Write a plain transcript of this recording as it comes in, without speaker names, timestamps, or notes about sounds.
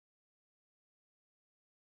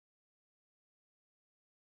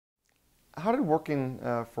How did working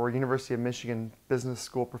for University of Michigan business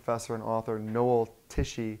school professor and author Noel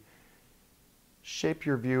Tichy shape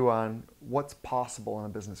your view on what's possible in a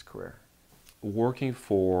business career? Working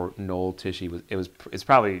for Noel Tichy it's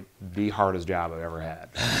probably the hardest job I've ever had,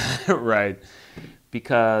 right?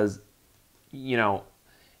 Because you know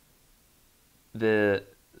the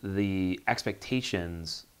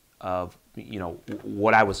expectations of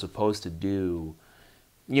what I was supposed to do,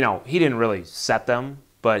 he didn't really set them,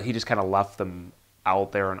 but he just kind of left them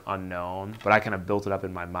out there and unknown. But I kind of built it up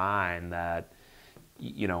in my mind that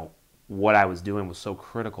what I was doing was so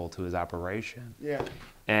critical to his operation. Yeah.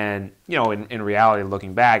 And in reality,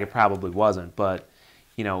 looking back, it probably wasn't. But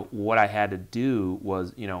what I had to do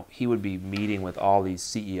was, he would be meeting with all these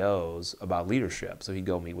CEOs about leadership. So he'd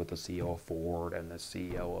go meet with the CEO of Ford and the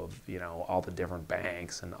CEO of all the different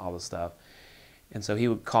banks and all this stuff. And so he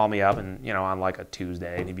would call me up and on like a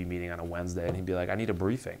Tuesday, and he'd be meeting on a Wednesday, and he'd be like, "I need a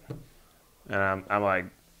briefing." And I'm like,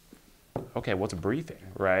 okay, what's a briefing,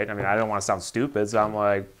 right? I mean, I don't want to sound stupid, so I'm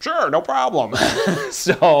like, sure, no problem.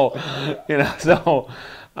 so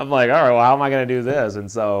I'm like, all right, well, how am I going to do this?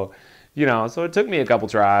 And so, so it took me a couple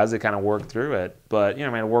tries to kind of work through it. But,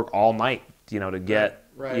 I work all night, to get,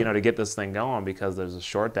 Right. To get this thing going because there's a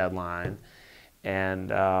short deadline.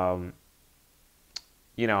 And, I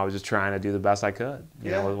was just trying to do the best I could,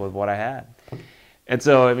 with what I had. And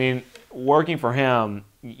so, working for him,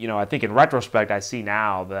 I think in retrospect, I see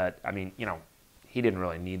now that, he didn't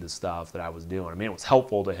really need the stuff that I was doing. It was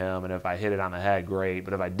helpful to him, and if I hit it on the head, great.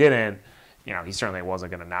 But if I didn't, he certainly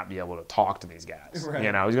wasn't going to not be able to talk to these guys. Right.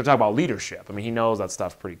 He's going to talk about leadership. He knows that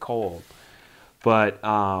stuff's pretty cold. But,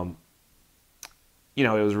 it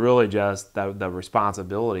was really just the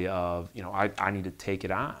responsibility of, I need to take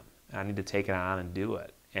it on. I need to take it on and do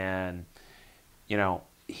it. And,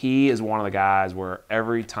 he is one of the guys where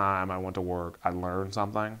every time I went to work, I learned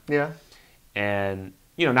something. Yeah. And,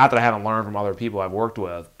 not that I haven't learned from other people I've worked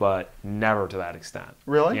with, but never to that extent.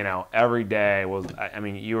 Really? Every day was,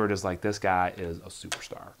 you were just like, this guy is a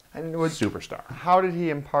superstar. And superstar. How did he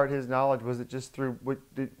impart his knowledge? Was it just through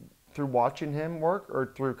watching him work,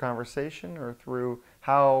 or through conversation, or through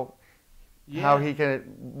how he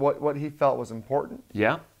what he felt was important?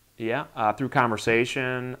 Yeah. Yeah, through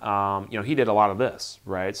conversation. He did a lot of this,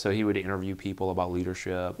 right? So he would interview people about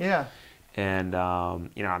leadership. Yeah. And,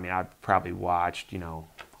 I probably watched,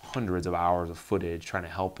 hundreds of hours of footage trying to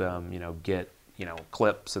help him, get,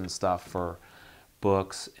 clips and stuff for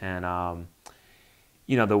books. And,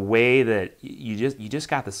 the way that you just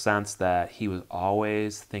got the sense that he was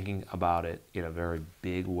always thinking about it in a very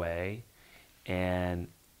big way. And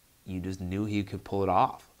you just knew he could pull it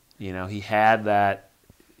off. He had that,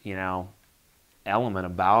 element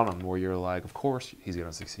about him where you're like, of course he's going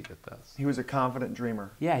to succeed at this. He was a confident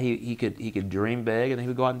dreamer. Yeah, he could dream big and he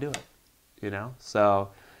would go out and do it. So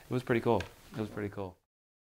it was pretty cool. It was pretty cool.